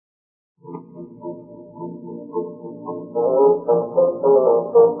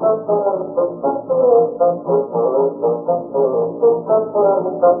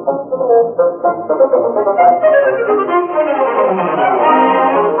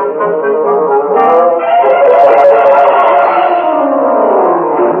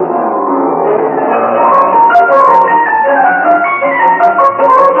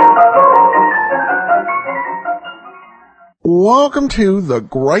Welcome to the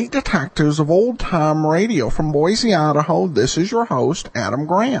Great Detectives of Old Time Radio from Boise, Idaho. This is your host, Adam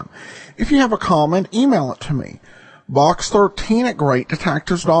Graham. If you have a comment, email it to me. Box13 at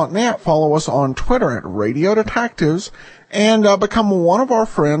greatdetectives.net. Follow us on Twitter at Radio Detectives and become one of our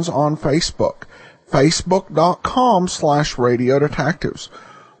friends on Facebook. Facebook.com/Radio Detectives.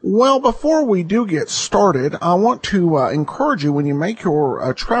 Well, before we do get started, I want to encourage you, when you make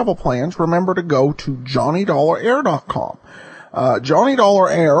your travel plans, remember to go to JohnnyDollarAir.com. Johnny Dollar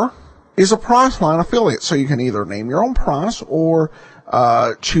Air is a Priceline affiliate, so you can either name your own price or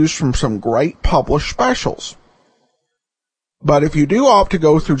choose from some great published specials. But if you do opt to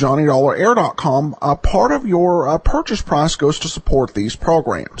go through JohnnyDollarAir.com, a part of your purchase price goes to support these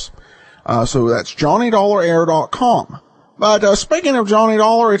programs. So that's JohnnyDollarAir.com. But speaking of Johnny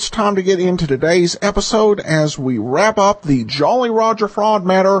Dollar, it's time to get into today's episode as we wrap up the Jolly Roger Fraud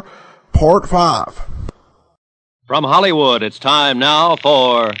Matter, Part 5. From Hollywood, it's time now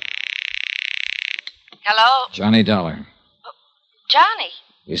for... Hello? Johnny Dollar. Johnny?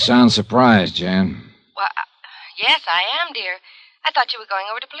 You sound surprised, Jan. Well, yes, I am, dear. I thought you were going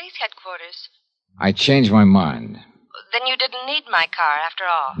over to police headquarters. I changed my mind. Then you didn't need my car, after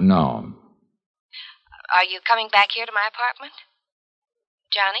all. No. Are you coming back here to my apartment?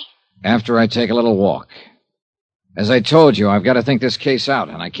 Johnny? After I take a little walk. As I told you, I've got to think this case out,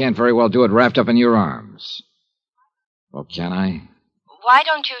 and I can't very well do it wrapped up in your arms. Well, can I? Why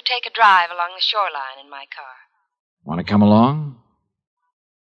don't you take a drive along the shoreline in my car? Want to come along?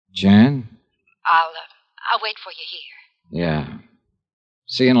 Jan? I'll wait for you here. Yeah.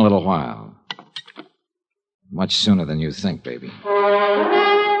 See you in a little while. Much sooner than you think, baby.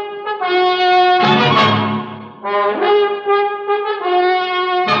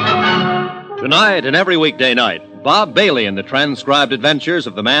 Tonight and every weekday night, Bob Bailey in the transcribed adventures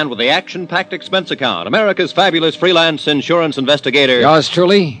of the man with the action-packed expense account, America's fabulous freelance insurance investigator. Yours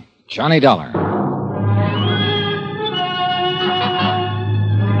truly, Johnny Dollar.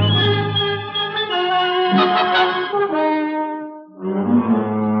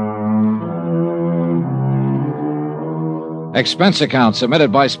 Expense account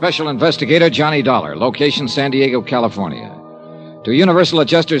submitted by Special Investigator Johnny Dollar. Location, San Diego, California. To Universal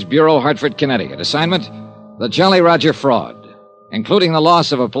Adjusters Bureau, Hartford, Connecticut. Assignment, the Jolly Roger fraud, including the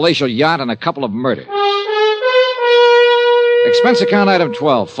loss of a palatial yacht and a couple of murders. Expense account item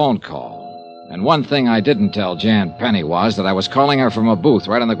 12, phone call. And one thing I didn't tell Jan Penny was that I was calling her from a booth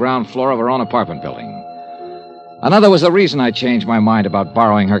right on the ground floor of her own apartment building. Another was the reason I changed my mind about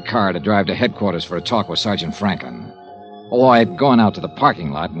borrowing her car to drive to headquarters for a talk with Sergeant Franklin. Oh, I'd gone out to the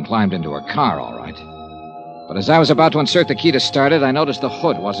parking lot and climbed into her car, all right. But as I was about to insert the key to start it, I noticed the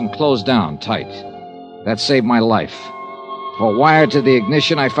hood wasn't closed down tight. That saved my life. For wired to the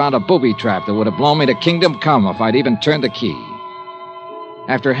ignition, I found a booby trap that would have blown me to kingdom come if I'd even turned the key.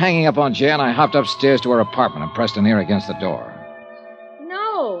 After hanging up on Jan, I hopped upstairs to her apartment and pressed an ear against the door.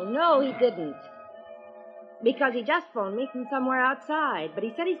 No, he didn't. Because he just phoned me from somewhere outside. But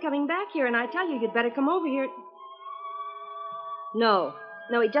he said he's coming back here, and I tell you, you'd better come over here. No,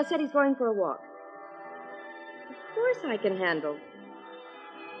 he just said he's going for a walk. Of course I can handle.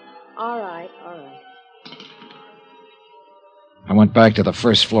 All right. I went back to the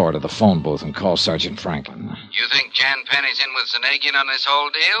first floor to the phone booth and called Sergeant Franklin. You think Jan Penny's in with Zanagian on this whole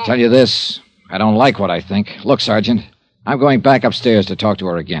deal? Tell you this, I don't like what I think. Look, Sergeant, I'm going back upstairs to talk to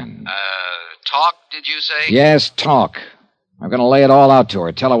her again. Talk, did you say? Yes, talk. I'm going to lay it all out to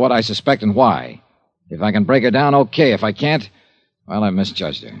her, tell her what I suspect and why. If I can break her down, okay. If I can't, well, I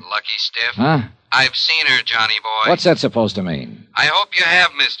misjudged her. Lucky stiff. Huh? I've seen her, Johnny boy. What's that supposed to mean? I hope you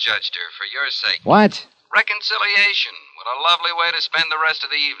have misjudged her for your sake. What? Reconciliation. What a lovely way to spend the rest of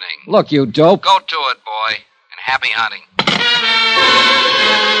the evening. Look, you dope. Go to it, boy. And happy hunting.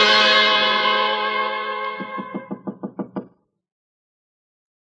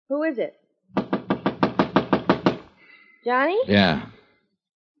 Who is it? Johnny? Yeah.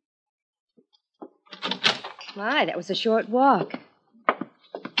 My, that was a short walk.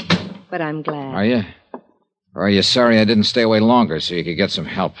 But I'm glad. Are you? Or are you sorry I didn't stay away longer so you could get some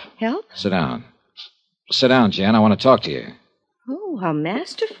help? Help? Sit down. Sit down, Jan. I want to talk to you. Oh, how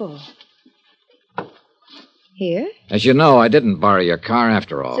masterful. Here? As you know, I didn't borrow your car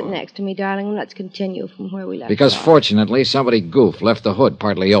after all. Sit next to me, darling, and let's continue from where we left Because off. fortunately, somebody goofed, left the hood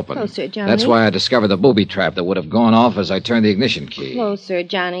partly open. Closer, Johnny. That's why I discovered the booby trap that would have gone off as I turned the ignition key. Closer,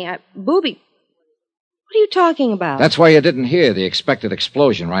 Johnny. Booby. What are you talking about? That's why you didn't hear the expected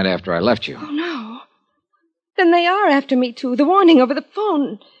explosion right after I left you. Oh, no. Then they are after me, too. The warning over the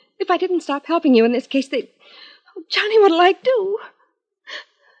phone. If I didn't stop helping you in this case, they... Oh, Johnny, what'll I do?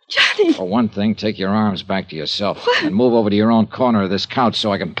 Johnny! For one thing, take your arms back to yourself and move over to your own corner of this couch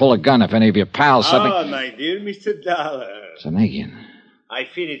so I can pull a gun if any of your pals suddenly... Ah, my dear Mr. Dollar. Zanagian. I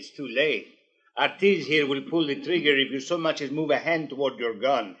fear it's too late. Artis here will pull the trigger if you so much as move a hand toward your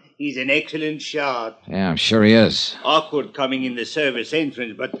gun. He's an excellent shot. Yeah, I'm sure he is. Awkward coming in the service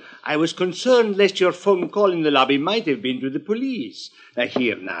entrance, but I was concerned lest your phone call in the lobby might have been to the police.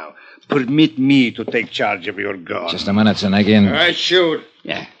 Here now, permit me to take charge of your gun. Just a minute, Zanagian. I shoot.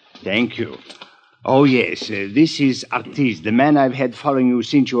 Yeah, thank you. Oh, yes, this is Artis, the man I've had following you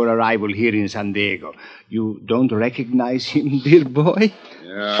since your arrival here in San Diego. You don't recognize him, dear boy?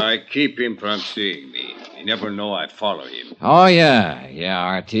 Yeah, I keep him from seeing me. You never know I follow him. Oh, yeah. Yeah,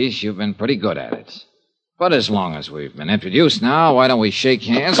 Artis, you've been pretty good at it. But as long as we've been introduced now, why don't we shake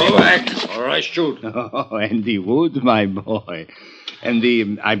hands? Go back, or I shoot. Oh, and he would, my boy.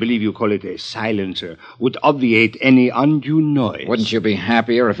 And I believe you call it a silencer, would obviate any undue noise. Wouldn't you be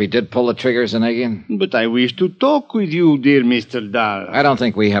happier if he did pull the trigger, Zanagian? But I wish to talk with you, dear Mr. Dahl. I don't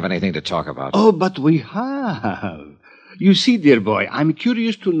think we have anything to talk about. Oh, but we have. You see, dear boy, I'm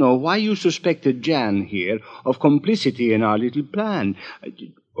curious to know why you suspected Jan here of complicity in our little plan.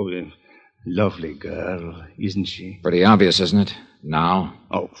 Lovely girl, isn't she? Pretty obvious, isn't it? Now?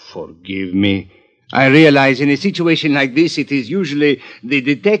 Oh, forgive me. I realize in a situation like this, it is usually the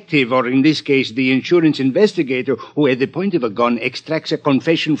detective, or in this case, the insurance investigator, who at the point of a gun extracts a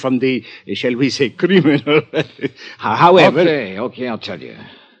confession from the, shall we say, criminal. However... Okay, I'll tell you.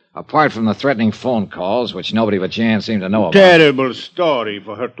 Apart from the threatening phone calls, which nobody but Jan seemed to know about. Terrible story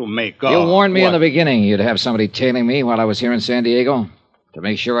for her to make up. You warned me in the beginning you'd have somebody tailing me while I was here in San Diego to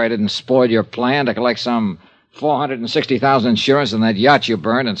make sure I didn't spoil your plan to collect some $460,000 insurance on that yacht you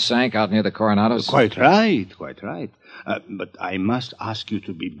burned and sank out near the Coronados. Quite right. But I must ask you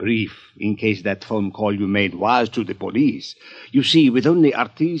to be brief in case that phone call you made was to the police. You see, with only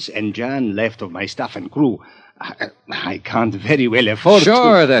Artis and Jan left of my staff and crew, I can't very well afford to...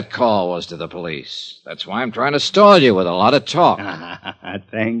 Sure, that call was to the police. That's why I'm trying to stall you with a lot of talk.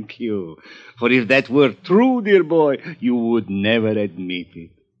 Thank you. For if that were true, dear boy, you would never admit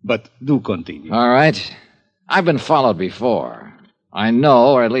it. But do continue. All right. I've been followed before. I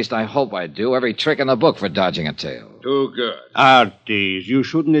know, or at least I hope I do, every trick in the book for dodging a tail. Too good. Artis, you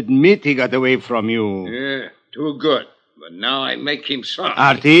shouldn't admit he got away from you. Yeah, too good. But now I make him sorry.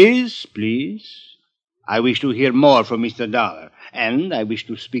 Artis, please. I wish to hear more from Mr. Dollar, and I wish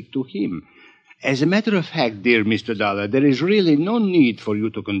to speak to him. As a matter of fact, dear Mr. Dollar, there is really no need for you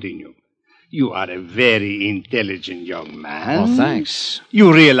to continue. You are a very intelligent young man. Well, thanks.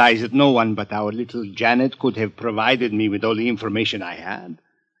 You realize that no one but our little Janet could have provided me with all the information I had.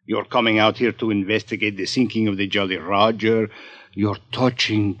 Your coming out here to investigate the sinking of the Jolly Roger, your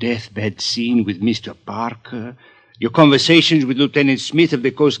touching deathbed scene with Mr. Parker, your conversations with Lieutenant Smith of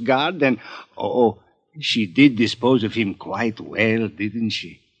the Coast Guard, and... she did dispose of him quite well, didn't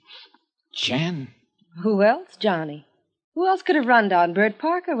she? Jan? Who else, Johnny? Who else could have run down Bert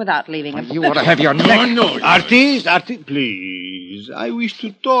Parker without leaving him? You ought to have your neck... No. Artis, please. I wish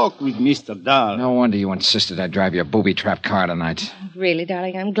to talk with Mr. Dahl. No wonder you insisted I drive your booby-trap car tonight. Really,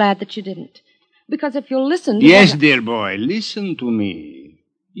 darling, I'm glad that you didn't. Because if you'll listen... Yes, dear boy, listen to me.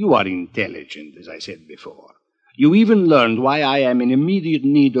 You are intelligent, as I said before. You even learned why I am in immediate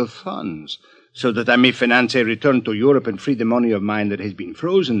need of funds, so that I may finance a return to Europe and free the money of mine that has been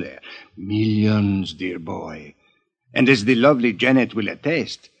frozen there. Millions, dear boy. And as the lovely Janet will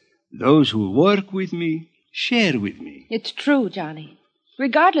attest, those who work with me share with me. It's true, Johnny.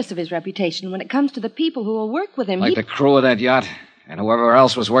 Regardless of his reputation, when it comes to the people who will work with him... Like the crew of that yacht and whoever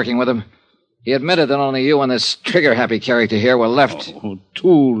else was working with him. He admitted that only you and this trigger-happy character here were left. Oh,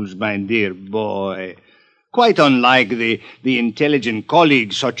 tools, my dear boy. Quite unlike the intelligent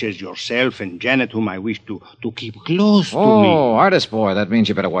colleagues such as yourself and Janet, whom I wish to keep close to me. Oh, artist boy, that means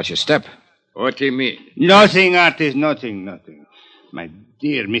you better watch your step. What do you mean? Nothing, Artis, nothing. My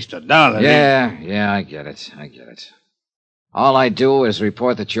dear Mr. Dollar. Yeah, I get it. All I do is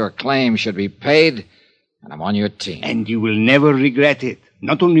report that your claim should be paid, and I'm on your team. And you will never regret it.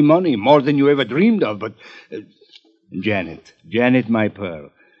 Not only money, more than you ever dreamed of, but... Janet, my pearl,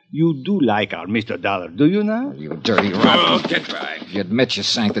 You do like our Mr. Dollar, do you not? You dirty rotten. Get right. You admit you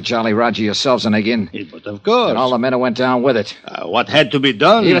sank the Jolly Roger yourselves, Zanagian. But of course. And all the men who went down with it. What had to be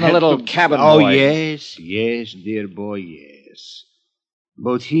done? Even the had little to... cabin Oh, boy. yes, dear boy, yes.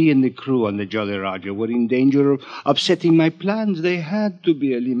 Both he and the crew on the Jolly Roger were in danger of upsetting my plans. They had to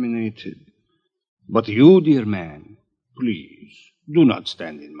be eliminated. But you, dear man, please, do not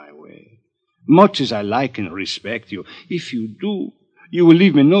stand in my way. Much as I like and respect you, if you do, you will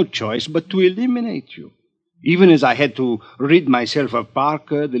leave me no choice but to eliminate you. Even as I had to rid myself of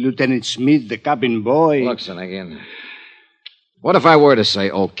Parker, the Lieutenant Smith, the cabin boy. Look, Zanagian. What if I were to say,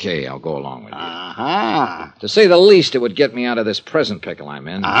 okay, I'll go along with you? Aha. To say the least, it would get me out of this present pickle I'm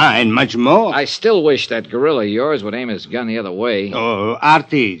in. And much more. I still wish that gorilla of yours would aim his gun the other way. Oh,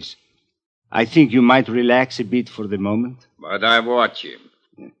 Arties, I think you might relax a bit for the moment. But I watch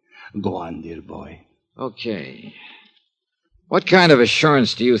him. Go on, dear boy. Okay. What kind of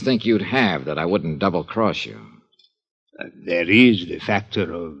assurance do you think you'd have that I wouldn't double-cross you? There is the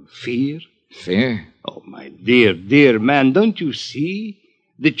factor of fear. Fear? Oh, my dear man, don't you see?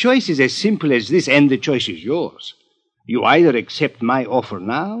 The choice is as simple as this, and the choice is yours. You either accept my offer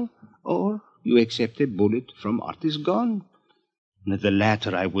now, or you accept a bullet from Artie's gun. The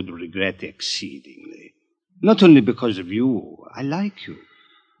latter I would regret exceedingly. Not only because of you, I like you,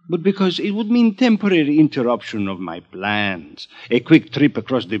 but because it would mean temporary interruption of my plans, a quick trip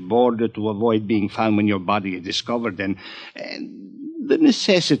across the border to avoid being found when your body is discovered, and the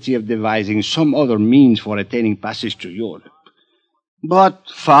necessity of devising some other means for attaining passage to Europe. But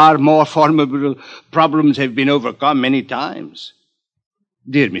far more formidable problems have been overcome many times.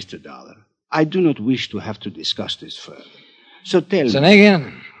 Dear Mr. Dollar, I do not wish to have to discuss this further. So tell me...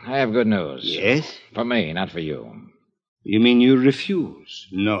 Zanagian, I have good news. Yes? For me, not for you. You mean you refuse?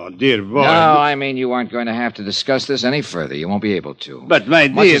 No, dear boy. No, I mean you aren't going to have to discuss this any further. You won't be able to. But, my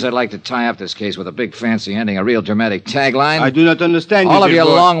dear... Much as I'd like to tie up this case with a big fancy ending, a real dramatic tagline... I do not understand you, all of dear your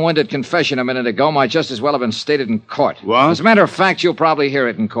boy. long-winded confession a minute ago might just as well have been stated in court. What? As a matter of fact, you'll probably hear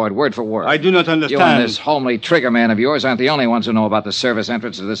it in court, word for word. I do not understand. You and this homely trigger man of yours aren't the only ones who know about the service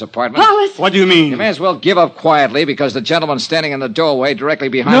entrance to this apartment. Hollis! What do you mean? You may as well give up quietly, because the gentleman standing in the doorway directly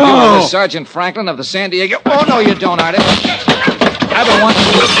behind No! you is Sergeant Franklin of the San Diego... Oh, no, you don't, Artie. I've been wanting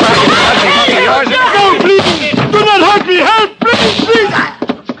to crack it of yours. No, please! Do not hurt me! Help! Please!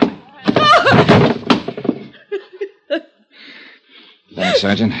 Thanks,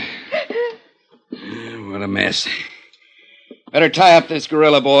 Sergeant. What a mess. Better tie up this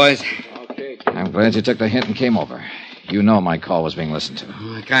gorilla, boys. Okay. I'm glad you took the hint and came over. You know my call was being listened to.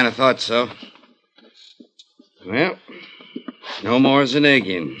 I kind of thought so. Well, no more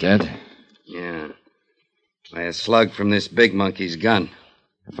Zanagian. Dead? Yeah. By a slug from this big monkey's gun.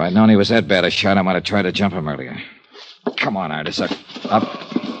 If I'd known he was that bad a shot, I might have tried to jump him earlier. Come on, Artis. Up.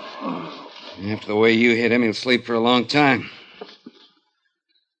 After the way you hit him, he'll sleep for a long time.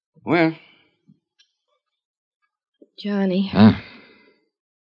 Well. Johnny. Huh?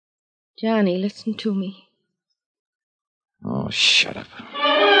 Johnny, listen to me. Oh, shut up.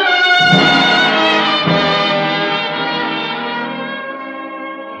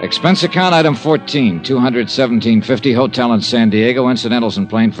 Expense account item 14, $217.50, hotel in San Diego, incidentals and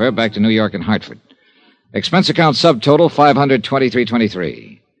plane fare back to New York and Hartford. Expense account subtotal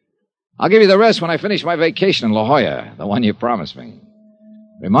 $523.23. I'll give you the rest when I finish my vacation in La Jolla, the one you promised me.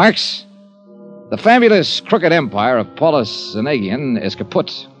 Remarks? The fabulous crooked empire of Paulus Zanagian is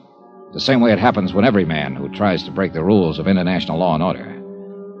kaput, the same way it happens when every man who tries to break the rules of international law and order.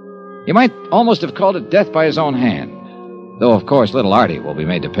 You might almost have called it death by his own hand. Though, of course, little Artie will be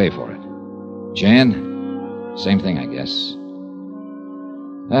made to pay for it. Jan, same thing, I guess.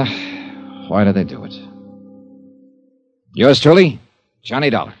 Why did they do it? Yours truly, Johnny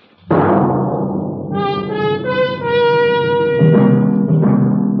Dollar.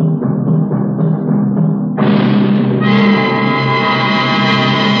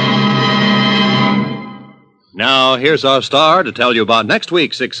 Now, here's our star to tell you about next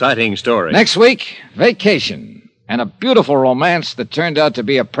week's exciting story. Next week, vacation. And a beautiful romance that turned out to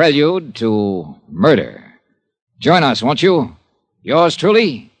be a prelude to murder. Join us, won't you? Yours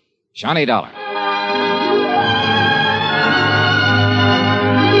truly, Johnny Dollar.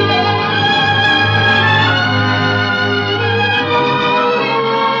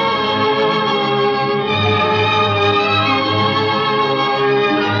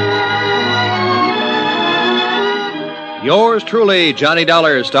 Yours truly, Johnny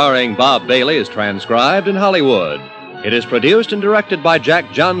Dollar, starring Bob Bailey, is transcribed in Hollywood. It is produced and directed by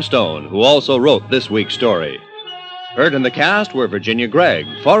Jack Johnstone, who also wrote this week's story. Heard in the cast were Virginia Gregg,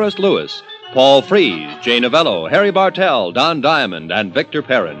 Forrest Lewis, Paul Frees, Jay Novello, Harry Bartell, Don Diamond, and Victor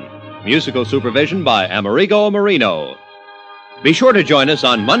Perrin. Musical supervision by Amerigo Marino. Be sure to join us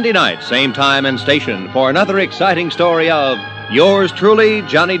on Monday night, same time and station, for another exciting story of yours truly,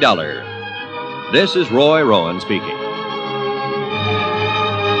 Johnny Dollar. This is Roy Rowan speaking.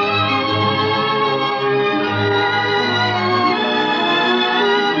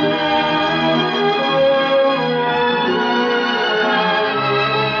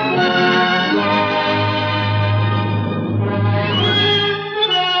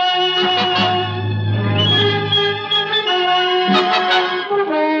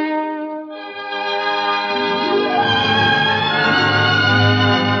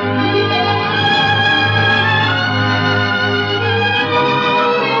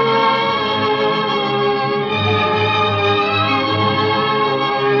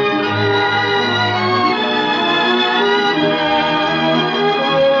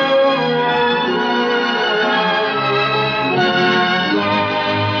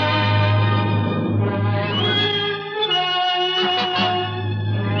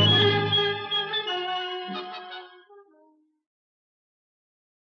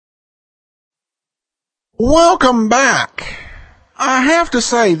 Welcome back. I have to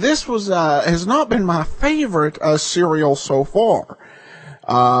say, this has not been my favorite serial so far,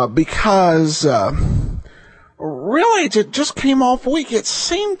 because really it just came off weak. It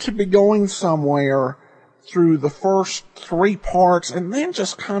seemed to be going somewhere through the first 3 parts, and then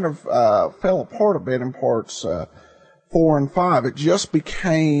just kind of fell apart a bit in parts 4 and 5. It just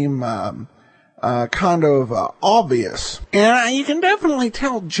became kind of obvious, and you can definitely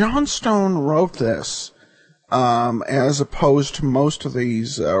tell John Stone wrote this. As opposed to most of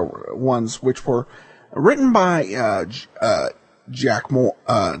these ones, which were written by E. Jack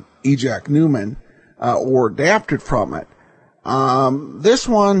Newman, or adapted from it. This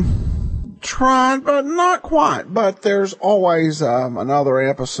one tried, but not quite. But there's always another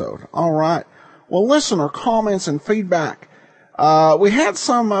episode. All right. Well, listener comments and feedback. We had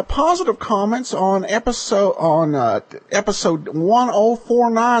some positive comments on episode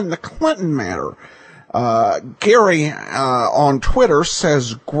 1049, the Clinton matter. Gary on Twitter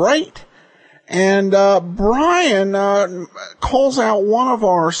says great, and Brian calls out one of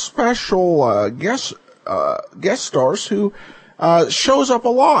our special guest stars who shows up a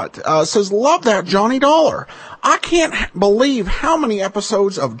lot. Says, love that Johnny Dollar. I can't believe how many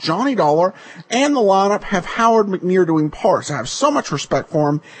episodes of Johnny Dollar and the lineup have Howard McNear doing parts. I have so much respect for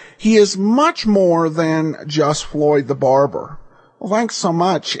him. He is much more than just Floyd the Barber. Well, thanks so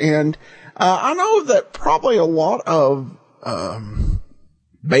much. And I know that probably a lot of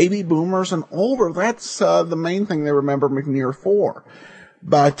baby boomers and older, that's the main thing they remember McNear for.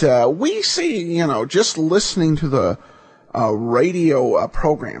 But we see, just listening to the radio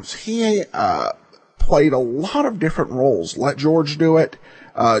programs, he played a lot of different roles. Let George Do It,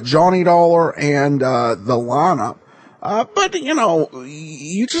 Johnny Dollar, and the lineup. But,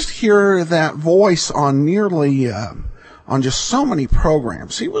 you just hear that voice on nearly on just so many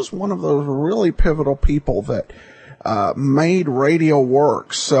programs. He was one of those really pivotal people that made radio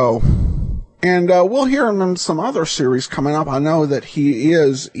work. So, and we'll hear him in some other series coming up. I know that he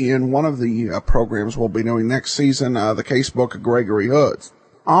is in one of the programs we'll be doing next season, the Casebook of Gregory Hoods.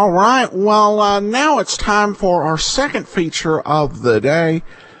 All right, well, now it's time for our second feature of the day,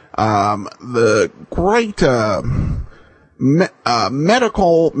 the great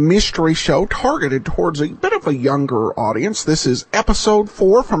medical mystery show targeted towards a bit of a younger audience. This is episode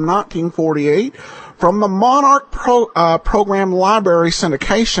 4 from 1948 from the Monarch program library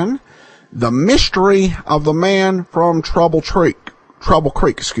syndication, The Mystery of the Man from Trouble Creek,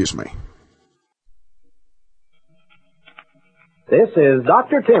 excuse me. This is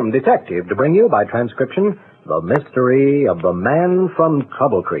Dr. Tim, detective, to bring you by transcription, The Mystery of the Man from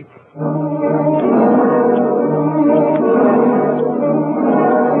Trouble Creek.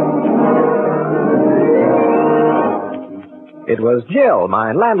 It was Jill,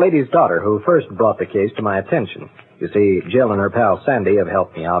 my landlady's daughter, who first brought the case to my attention. You see, Jill and her pal Sandy have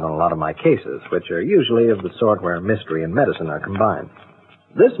helped me out on a lot of my cases, which are usually of the sort where mystery and medicine are combined.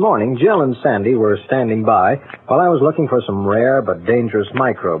 This morning, Jill and Sandy were standing by while I was looking for some rare but dangerous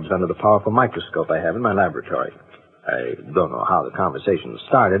microbes under the powerful microscope I have in my laboratory. I don't know how the conversation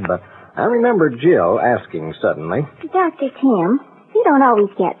started, but I remember Jill asking suddenly, Dr. Tim, you don't always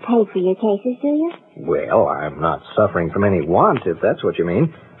get paid for your cases, do you? Well, I'm not suffering from any want, if that's what you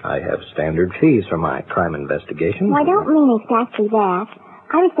mean. I have standard fees for my crime investigation. Well, I don't mean exactly that.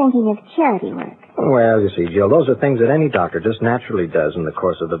 I was thinking of charity work. Well, you see, Jill, those are things that any doctor just naturally does in the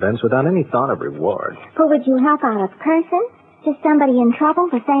course of events without any thought of reward. But would you help out a person? Is somebody in trouble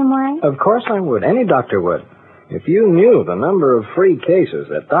the same way? Of course I would. Any doctor would. If you knew the number of free cases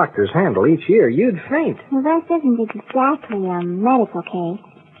that doctors handle each year, you'd faint. Well, this isn't exactly a medical case.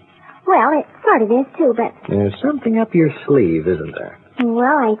 Well, it sort of is, too, but... There's something up your sleeve, isn't there?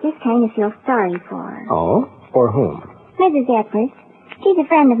 Well, I just kind of feel sorry for her. Oh? For whom? Mrs. Edwards. She's a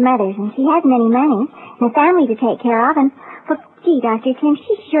friend of Mother's, and she hasn't any money and a family to take care of, and... Well, gee, Dr. Tim,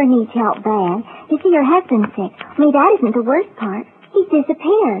 she sure needs help bad. You see, her husband's sick. Only that isn't the worst part. He's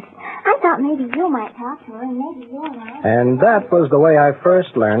disappeared. I thought maybe you might talk to her, and maybe you and I... And that was the way I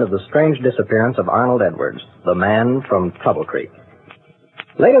first learned of the strange disappearance of Arnold Edwards, the man from Trouble Creek.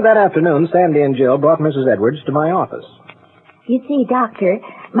 Later that afternoon, Sandy and Jill brought Mrs. Edwards to my office. You see, Doctor,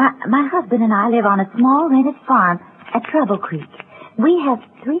 my husband and I live on a small rented farm at Trouble Creek. We have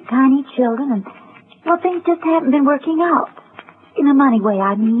 3 tiny children, and, well, things just haven't been working out. In a money way,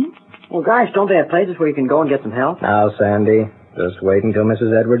 I mean. Well, gosh, don't they have places where you can go and get some help? Now, Sandy, just wait until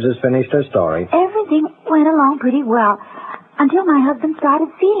Mrs. Edwards has finished her story. Everything went along pretty well until my husband started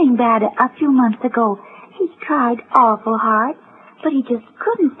feeling bad a few months ago. He tried awful hard, but he just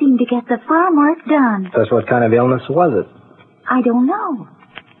couldn't seem to get the farm work done. Just what kind of illness was it? I don't know.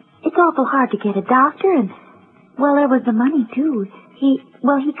 It's awful hard to get a doctor, and, well, there was the money, too. He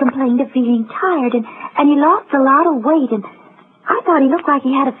complained of feeling tired, and he lost a lot of weight, and I thought he looked like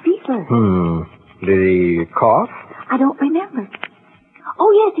he had a fever. Did he cough? I don't remember.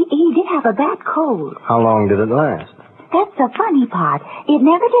 Oh, yes, he did have a bad cold. How long did it last? That's the funny part. It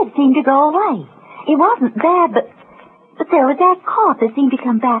never did seem to go away. It wasn't bad, but there was that cough that seemed to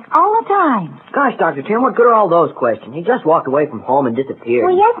come back all the time. Gosh, Dr. Tim, what good are all those questions? He just walked away from home and disappeared.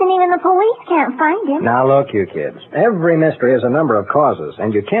 Well, yes, and even the police can't find him. Now, look, you kids. Every mystery has a number of causes,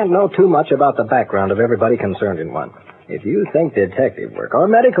 and you can't know too much about the background of everybody concerned in one. If you think detective work, or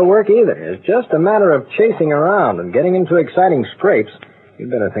medical work either, is just a matter of chasing around and getting into exciting scrapes,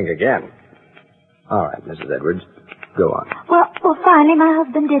 you'd better think again. All right, Mrs. Edwards, go on. Well, finally, my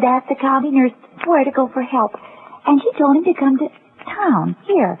husband did ask the county nurse where to go for help, and she told him to come to town,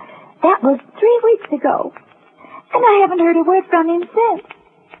 here. That was 3 weeks ago, and I haven't heard a word from him since.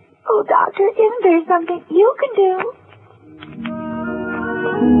 Oh, Doctor, isn't there something you can do?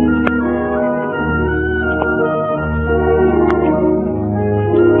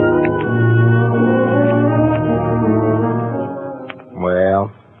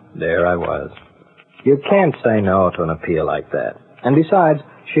 Well, there I was. You can't say no to an appeal like that. And besides,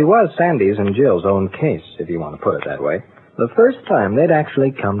 she was Sandy's and Jill's own case, if you want to put it that way. The first time they'd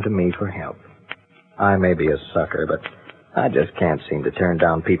actually come to me for help. I may be a sucker, but I just can't seem to turn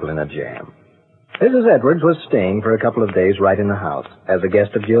down people in a jam. Mrs. Edwards was staying for a couple of days right in the house as a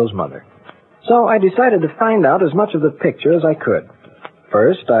guest of Jill's mother. So I decided to find out as much of the picture as I could.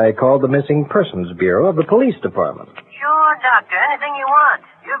 First, I called the Missing Persons Bureau of the police department. Sure, Doctor, anything you want.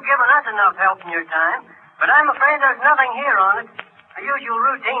 You've given us enough help in your time, but I'm afraid there's nothing here on it. A usual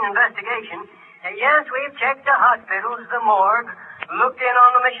routine investigation. Yes, we've checked the hospitals, the morgue, looked in on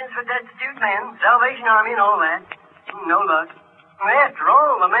the missions for destitute men, Salvation Army and all that. No luck. After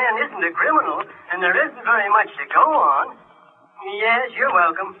all, the man isn't a criminal, and there isn't very much to go on. Yes, you're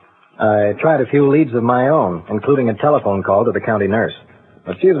welcome. I tried a few leads of my own, including a telephone call to the county nurse.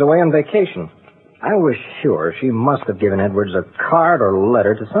 But she was away on vacation. I was sure she must have given Edwards a card or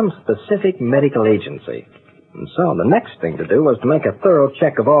letter to some specific medical agency. And so the next thing to do was to make a thorough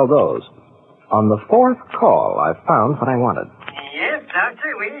check of all those. On the 4th call, I found what I wanted. Yes,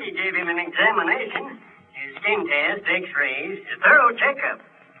 Doctor, we gave him an examination. His skin test, x-rays, a thorough checkup.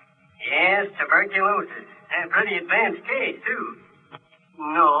 Yes, tuberculosis. A pretty advanced case, too.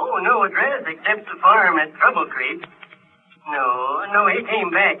 No address except the farm at Trouble Creek. No, he came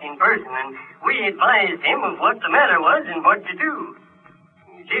back in person, and we advised him of what the matter was and what to do.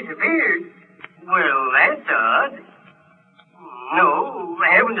 Disappeared? Well, that's odd. No,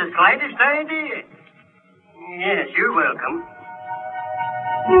 I haven't the slightest idea. Yes, you're welcome.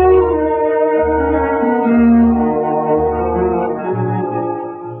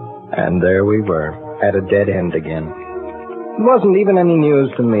 And there we were, at a dead end again. It wasn't even any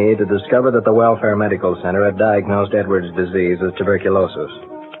news to me to discover that the Welfare Medical Center had diagnosed Edwards' disease as tuberculosis.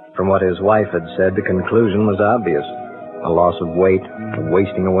 From what his wife had said, the conclusion was obvious. A loss of weight, a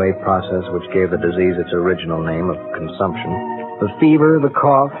wasting away process which gave the disease its original name of consumption. The fever, the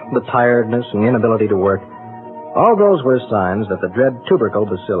cough, the tiredness, and inability to work. All those were signs that the dread tubercle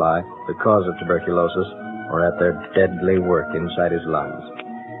bacilli, the cause of tuberculosis, were at their deadly work inside his lungs.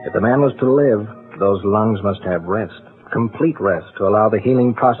 If the man was to live, those lungs must have rest. Complete rest to allow the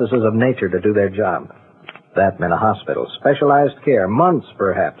healing processes of nature to do their job. That meant a hospital, specialized care, months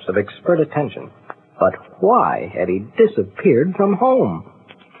perhaps of expert attention. But why had he disappeared from home?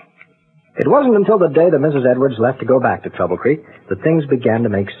 It wasn't until the day that Mrs. Edwards left to go back to Trouble Creek that things began to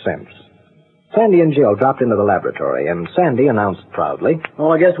make sense. Sandy and Jill dropped into the laboratory, and Sandy announced proudly,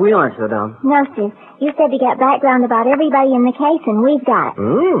 Well, I guess we aren't so dumb. No, Sis. You said to get background about everybody in the case, and we've got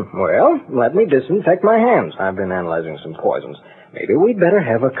it. Well, let me disinfect my hands. I've been analyzing some poisons. Maybe we'd better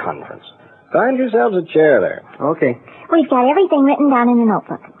have a conference. Find yourselves a chair there. Okay. We've got everything written down in the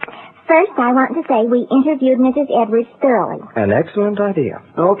notebook. First, I want to say we interviewed Mrs. Edwards thoroughly. An excellent idea.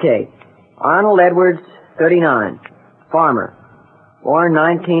 Okay. Arnold Edwards, 39. Farmer. Born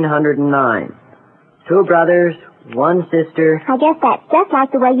 1909. 2 brothers, 1 sister. I guess that's just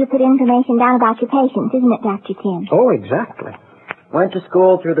like the way you put information down about your patients, isn't it, Dr. Tim? Oh, exactly. Went to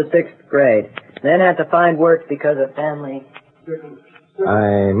school through the 6th grade. Then had to find work because of family.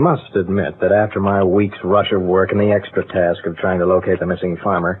 I must admit that after my week's rush of work and the extra task of trying to locate the missing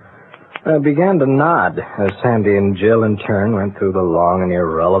farmer, I began to nod as Sandy and Jill in turn went through the long and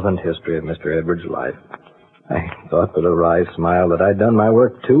irrelevant history of Mr. Edwards' life. I thought with a wry smile that I'd done my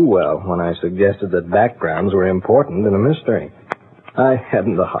work too well when I suggested that backgrounds were important in a mystery. I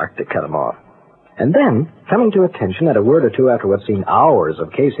hadn't the heart to cut him off. And then, coming to attention at a word or two after what seemed hours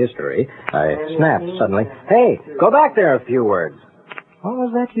of case history, I snapped suddenly, Hey, go back there a few words. What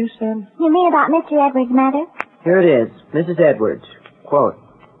was that you said? You mean about Mr. Edwards' mother? Here it is. Mrs. Edwards. Quote,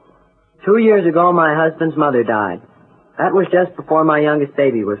 2 years ago, my husband's mother died. That was just before my youngest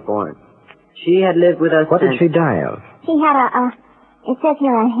baby was born. She had lived with us What did she die of? She had it says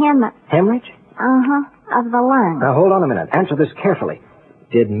here a Hemorrhage? of the lung. Now, hold on a minute. Answer this carefully.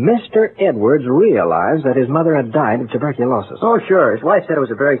 Did Mr. Edwards realize that his mother had died of tuberculosis? Oh, sure. His wife said it was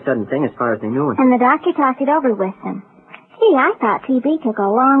a very sudden thing as far as they knew. And the doctor talked it over with them. Gee, I thought TB took a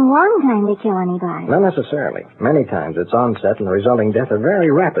long, long time to kill anybody. Not necessarily. Many times its onset and the resulting death are very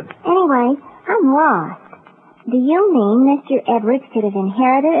rapid. Anyway, I'm lost. Do you mean Mr. Edwards could have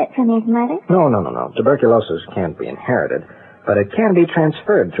inherited it from his mother? No. Tuberculosis can't be inherited, but it can be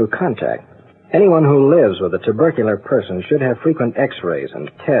transferred through contact. Anyone who lives with a tubercular person should have frequent x-rays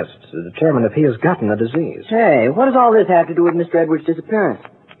and tests to determine if he has gotten the disease. Hey, what does all this have to do with Mr. Edwards' disappearance?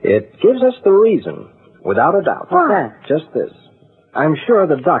 It gives us the reason, without a doubt. What's that? Just this. I'm sure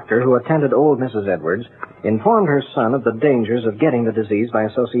the doctor who attended old Mrs. Edwards informed her son of the dangers of getting the disease by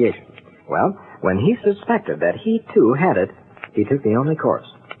association. Well, when he suspected that he, too, had it, he took the only course.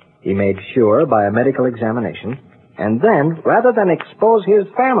 He made sure by a medical examination, and then, rather than expose his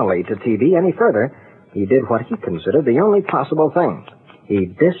family to TB any further, he did what he considered the only possible thing. He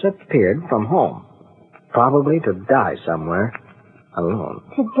disappeared from home, probably to die somewhere alone.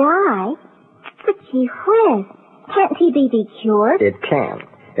 To die? But gee whiz, can't TB be cured? It can.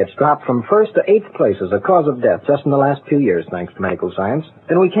 It's dropped from 1st to 8th place as a cause of death just in the last few years, thanks to medical science.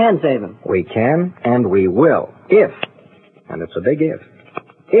 Then we can save him. We can, and we will, if, and it's a big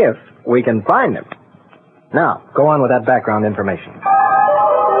if we can find him. Now, go on with that background information.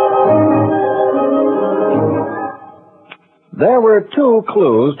 There were 2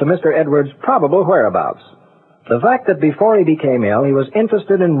 clues to Mr. Edwards' probable whereabouts. The fact that before he became ill, he was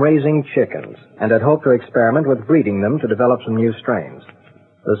interested in raising chickens and had hoped to experiment with breeding them to develop some new strains.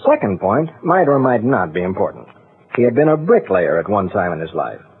 The second point might or might not be important. He had been a bricklayer at one time in his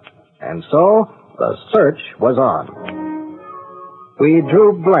life. And so, the search was on. We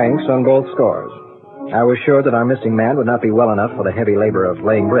drew blanks on both scores. I was sure that our missing man would not be well enough for the heavy labor of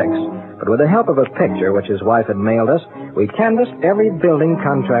laying bricks, but with the help of a picture which his wife had mailed us, we canvassed every building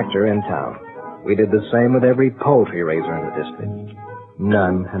contractor in town. We did the same with every poultry raiser in the district.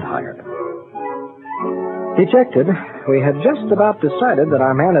 None had hired him. Dejected, we had just about decided that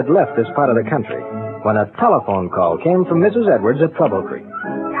our man had left this part of the country when a telephone call came from Mrs. Edwards at Trouble Creek.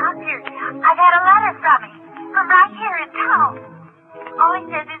 Doctor, I've had a letter from him, from right here in town. All he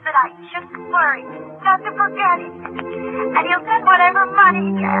says is that I shouldn't worry, not to forget him, and he'll send whatever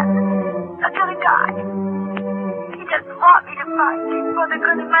money he can until he dies. He doesn't want me to find him for the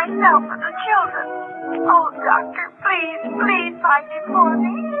good of myself and the children. Oh, doctor, please find him for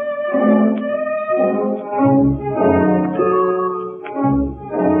me.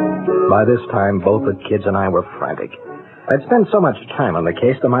 By this time, both the kids and I were frantic. I'd spent so much time on the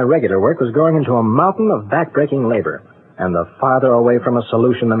case that my regular work was growing into a mountain of backbreaking labor. And the farther away from a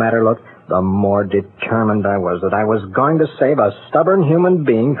solution the matter looked, the more determined I was that I was going to save a stubborn human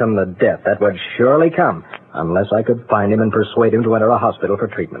being from the death that would surely come unless I could find him and persuade him to enter a hospital for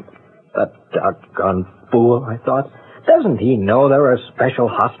treatment. The doggone fool, I thought. Doesn't he know there are special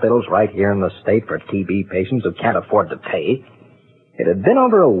hospitals right here in the state for TB patients who can't afford to pay? It had been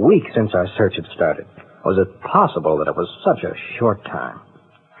over a week since our search had started. Was it possible that it was such a short time?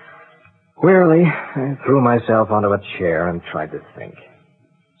 Wearily, I threw myself onto a chair and tried to think.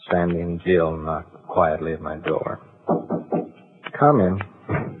 Sandy and Jill knocked quietly at my door. Come in.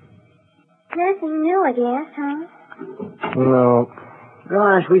 Nothing new, I guess, huh? No,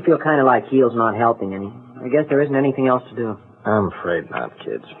 Gosh, we feel kind of like heel's not helping any. I guess there isn't anything else to do. I'm afraid not,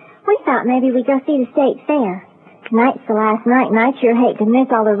 kids. We thought maybe we'd go see the state fair. Tonight's the last night, and I'd sure hate to miss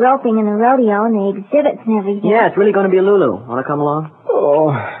all the roping and the rodeo and the exhibits and everything. Yeah, it's really going to be a Lulu. Want to come along?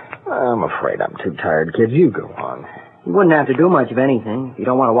 Oh, I'm afraid I'm too tired, kids. You go on. You wouldn't have to do much of anything. If you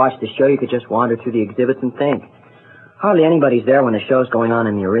don't want to watch the show, you could just wander through the exhibits and think. Hardly anybody's there when the show's going on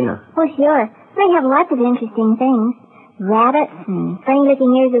in the arena. Well, sure. They have lots of interesting things. Rabbits and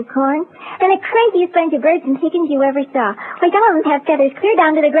funny-looking ears of corn. And the craziest bunch of birds and chickens you ever saw. Why, some of them have feathers clear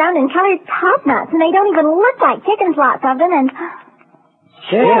down to the ground and colored top nuts, and they don't even look like chickens, lots of them, and...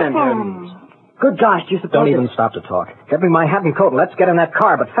 Chickens! Good gosh, do you suppose... Don't even stop to talk. Get me my hat and coat and let's get in that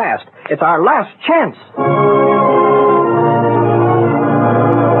car, but fast. It's our last chance.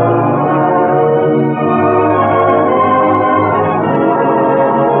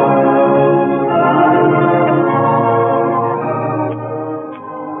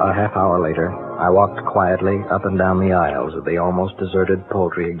 A half hour later, I walked quietly up and down the aisles of the almost deserted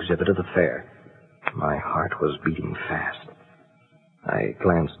poultry exhibit of the fair. My heart was beating fast. I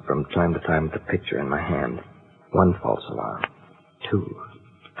glanced from time to time at the picture in my hand. 1 false alarm. 2,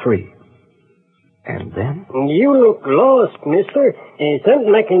 3. And then... You look lost, mister. Is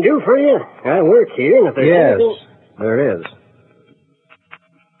something I can do for you? I work here, and if there's anything... Yes, there is.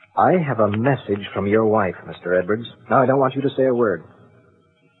 I have a message from your wife, Mr. Edwards. Now, I don't want you to say a word.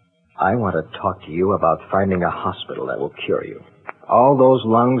 I want to talk to you about finding a hospital that will cure you. All those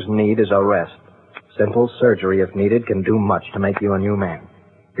lungs need is a rest. Simple surgery, if needed, can do much to make you a new man.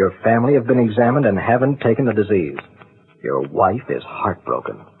 Your family have been examined and haven't taken the disease. Your wife is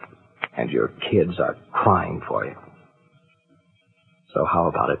heartbroken, and your kids are crying for you. So how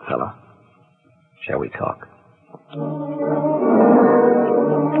about it, fella? Shall we talk?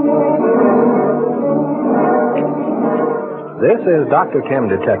 This is Dr. Kim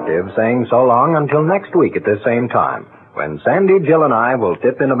Detective saying so long until next week at this same time, when Sandy, Jill, and I will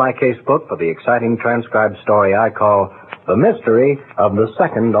dip into my casebook for the exciting transcribed story I call The Mystery of the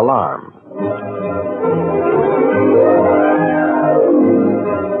Second Alarm.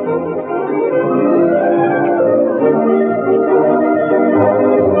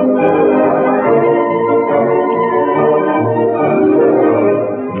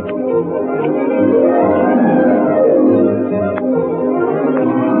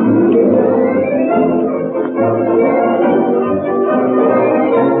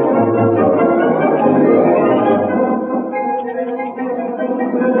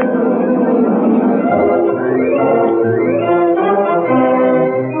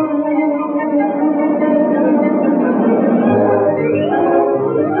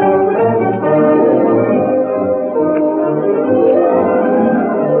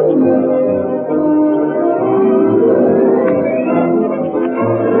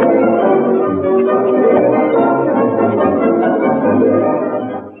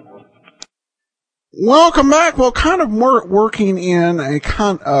 Welcome back. Well, kind of working in a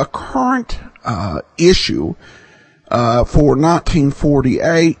current issue for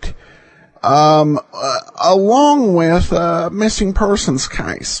 1948, along with missing persons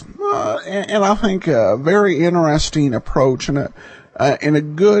case, and I think a very interesting approach and a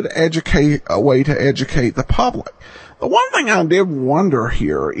good way to educate the public. The one thing I did wonder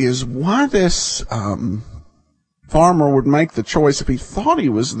here is why this farmer would make the choice, if he thought he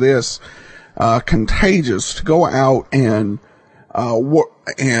was this contagious, to go out and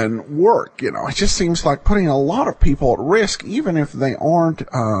work. You know, it just seems like putting a lot of people at risk, even if they aren't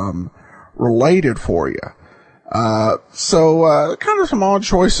related for you. So kind of some odd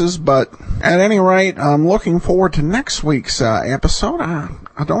choices, but at any rate, I'm looking forward to next week's episode. I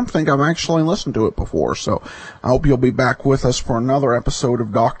don't think I've actually listened to it before, so I hope you'll be back with us for another episode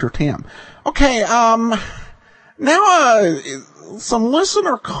of Dr. Tim. Okay, now some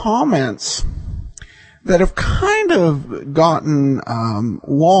listener comments that have kind of gotten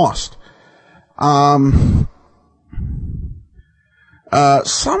lost. Some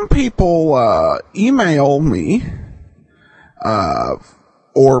people email me,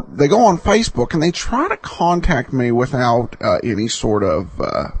 or they go on Facebook and they try to contact me without any sort of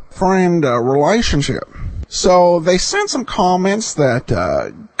friend relationship. So they sent some comments that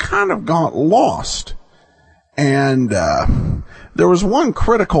kind of got lost. And there was one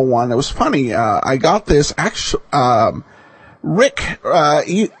critical one that was funny. I got this Rick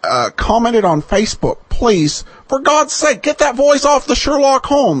commented on Facebook, please, for God's sake, get that voice off the Sherlock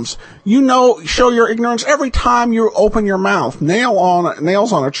Holmes. You know, show your ignorance every time you open your mouth.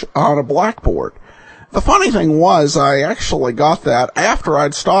 Nails on a blackboard. The funny thing was, I actually got that after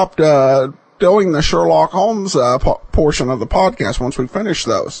I'd stopped doing the Sherlock Holmes portion of the podcast once we finished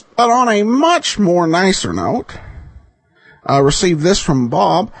those. But on a much more nicer note, I received this from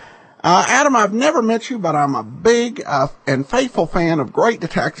Bob. Adam, I've never met you, but I'm a big and faithful fan of Great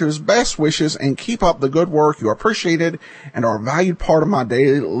Detectives. Best wishes, and keep up the good work. You're appreciated and are a valued part of my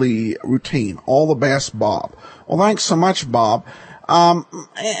daily routine. All the best, Bob. Well, thanks so much, Bob.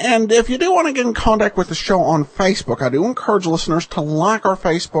 And if you do want to get in contact with the show on Facebook, I do encourage listeners to like our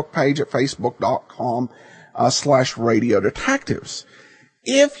Facebook page at facebook.com/Radio Detectives.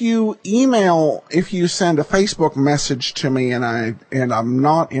 If you send a Facebook message to me and I'm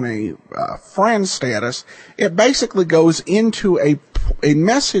not in a friend status, it basically goes into a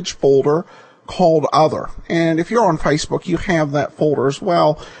message folder called Other. And if you're on Facebook, you have that folder as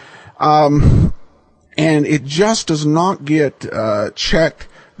well. And it just does not get checked,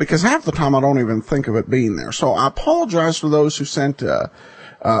 because half the time I don't even think of it being there. So I apologize for those who sent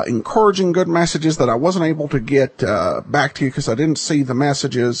encouraging good messages that I wasn't able to get back to you because I didn't see the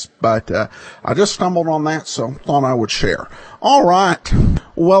messages, but I just stumbled on that, so thought I would share. All right.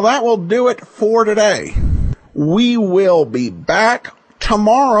 Well, that will do it for today. We will be back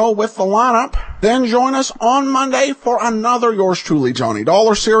tomorrow with the lineup. Then join us on Monday for another Yours Truly Johnny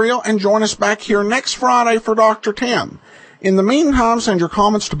Dollar serial, and join us back here next Friday for Dr. Tim. In the meantime, send your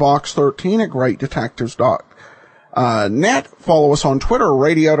comments to Box 13 at greatdetectives.net. Follow us on Twitter,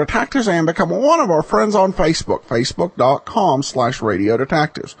 Radio Detectives, and become one of our friends on Facebook, facebook.com/Radio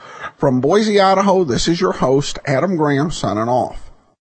Detectives. From Boise, Idaho, this is your host, Adam Graham, signing off.